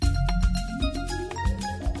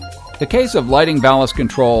The case of Lighting Ballast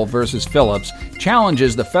Control versus Philips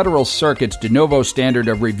challenges the Federal Circuit's de novo standard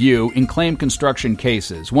of review in claim construction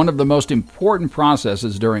cases, one of the most important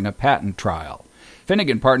processes during a patent trial.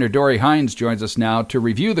 Finnegan partner Dory Hines joins us now to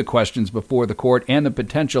review the questions before the court and the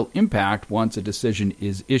potential impact once a decision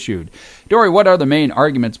is issued. Dory, what are the main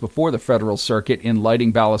arguments before the Federal Circuit in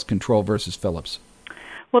Lighting Ballast Control versus Philips?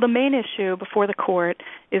 Well, the main issue before the court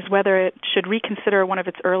is whether it should reconsider one of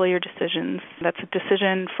its earlier decisions. That's a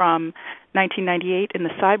decision from 1998 in the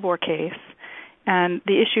Cyborg case. And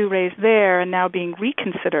the issue raised there and now being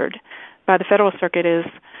reconsidered by the Federal Circuit is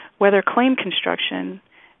whether claim construction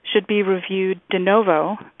should be reviewed de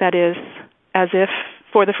novo, that is, as if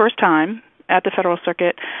for the first time at the Federal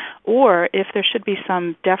Circuit, or if there should be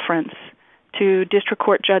some deference to district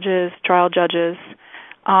court judges, trial judges,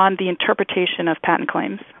 on the interpretation of patent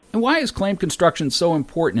claims. And why is claim construction so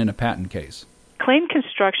important in a patent case? Claim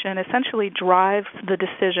construction essentially drives the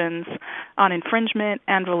decisions on infringement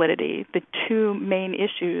and validity, the two main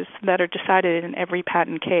issues that are decided in every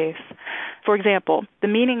patent case. For example, the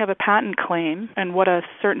meaning of a patent claim and what a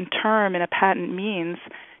certain term in a patent means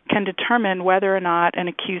can determine whether or not an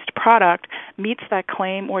accused product meets that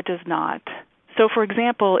claim or does not. So, for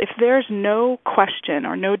example, if there's no question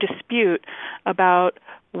or no dispute about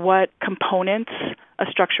what components a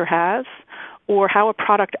structure has or how a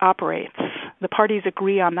product operates, the parties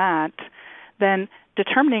agree on that, then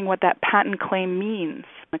determining what that patent claim means,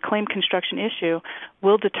 a claim construction issue,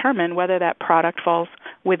 will determine whether that product falls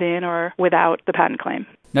within or without the patent claim.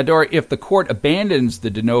 Now, Dory, if the court abandons the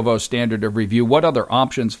de novo standard of review, what other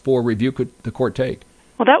options for review could the court take?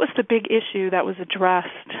 Well, that was the big issue that was addressed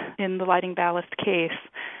in the Lighting Ballast case.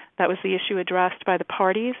 That was the issue addressed by the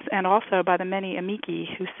parties and also by the many amici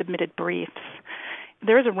who submitted briefs.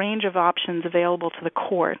 There is a range of options available to the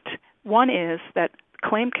court. One is that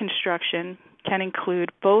claim construction can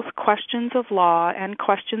include both questions of law and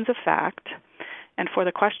questions of fact. And for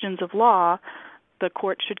the questions of law, the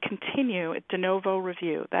court should continue de novo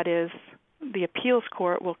review. That is, the appeals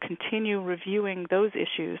court will continue reviewing those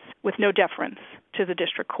issues with no deference to the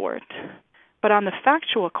district court. But on the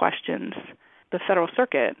factual questions, the Federal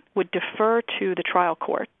Circuit would defer to the trial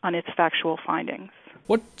court on its factual findings.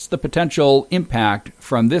 What's the potential impact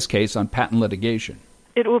from this case on patent litigation?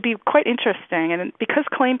 It will be quite interesting, and because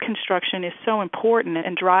claim construction is so important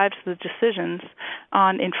and drives the decisions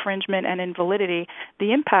on infringement and invalidity,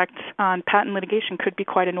 the impact on patent litigation could be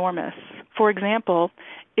quite enormous. For example,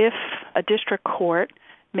 if a district court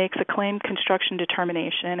makes a claim construction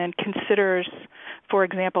determination and considers, for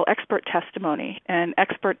example, expert testimony, and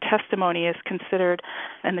expert testimony is considered,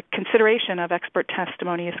 and the consideration of expert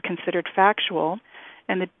testimony is considered factual,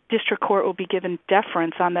 and the district court will be given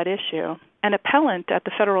deference on that issue. An appellant at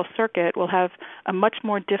the Federal Circuit will have a much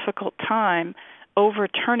more difficult time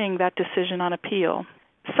overturning that decision on appeal.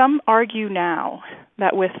 Some argue now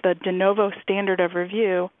that with the de novo standard of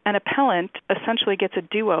review, an appellant essentially gets a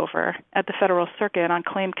do-over at the Federal Circuit on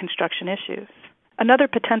claim construction issues. Another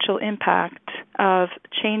potential impact of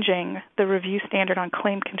changing the review standard on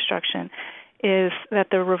claim construction is that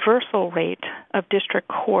the reversal rate of district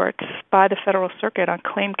courts by the Federal Circuit on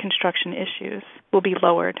claim construction issues will be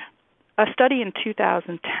lowered. A study in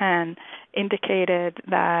 2010 indicated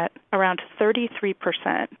that around 33%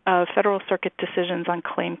 of Federal Circuit decisions on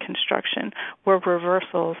claim construction were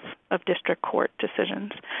reversals of district court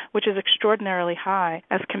decisions, which is extraordinarily high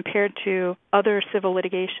as compared to other civil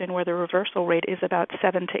litigation where the reversal rate is about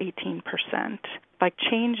 7 to 18%. By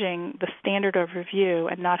changing the standard of review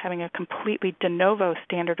and not having a completely de novo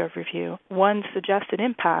standard of review, one suggested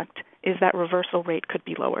impact is that reversal rate could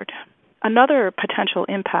be lowered. Another potential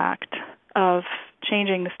impact of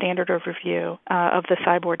changing the standard of review of the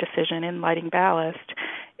Cyborg decision in Lighting Ballast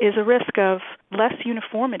is a risk of less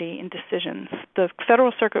uniformity in decisions. The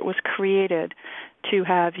Federal Circuit was created to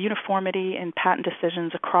have uniformity in patent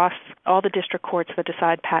decisions across all the district courts that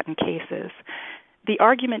decide patent cases. The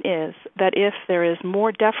argument is that if there is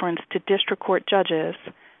more deference to district court judges,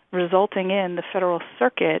 resulting in the Federal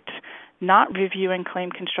Circuit not reviewing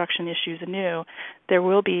claim construction issues anew, there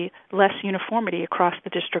will be less uniformity across the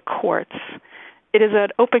district courts. It is an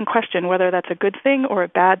open question whether that's a good thing or a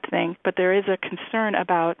bad thing, but there is a concern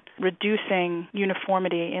about reducing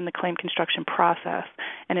uniformity in the claim construction process.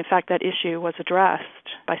 And in fact, that issue was addressed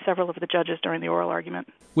by several of the judges during the oral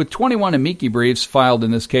argument. With 21 amici briefs filed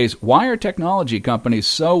in this case, why are technology companies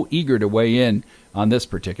so eager to weigh in on this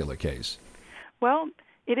particular case? Well,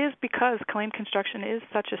 it is because claim construction is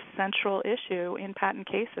such a central issue in patent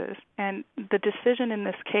cases, and the decision in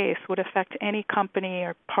this case would affect any company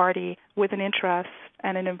or party with an interest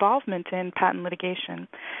and an involvement in patent litigation.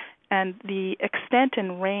 And the extent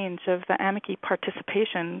and range of the amici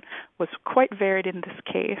participation was quite varied in this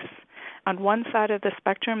case. On one side of the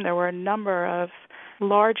spectrum, there were a number of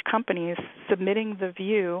large companies submitting the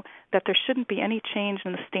view that there shouldn't be any change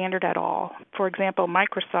in the standard at all. For example,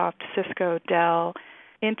 Microsoft, Cisco, Dell,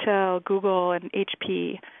 Intel, Google, and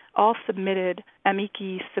HP all submitted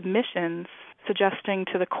amici submissions suggesting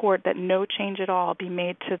to the court that no change at all be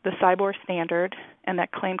made to the CYBOR standard and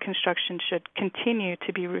that claim construction should continue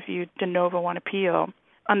to be reviewed de novo on appeal.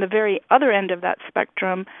 On the very other end of that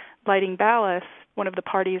spectrum, Lighting Ballas, one of the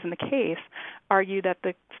parties in the case, argued that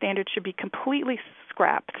the standard should be completely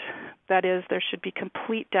scrapped. That is, there should be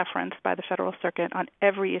complete deference by the Federal Circuit on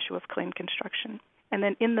every issue of claim construction. And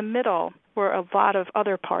then in the middle were a lot of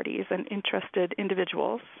other parties and interested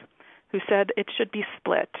individuals who said it should be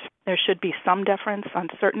split. There should be some deference on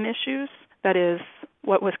certain issues, that is,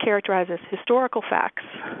 what was characterized as historical facts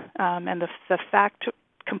and the fact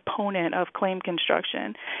component of claim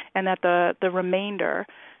construction, and that the remainder,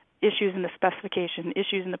 issues in the specification,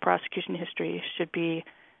 issues in the prosecution history, should be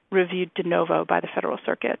reviewed de novo by the Federal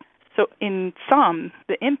Circuit. So in sum,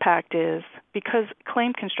 the impact is, because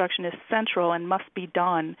claim construction is central and must be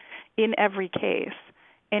done in every case,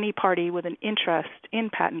 any party with an interest in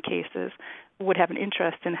patent cases would have an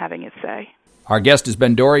interest in having its say. Our guest has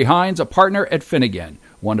been Dori Hines, a partner at Finnegan,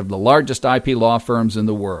 one of the largest IP law firms in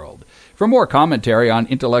the world. For more commentary on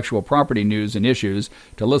intellectual property news and issues,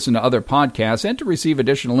 to listen to other podcasts, and to receive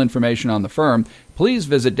additional information on the firm, please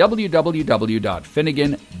visit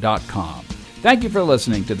www.finnegan.com. Thank you for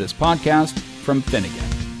listening to this podcast from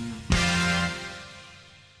Finnegan.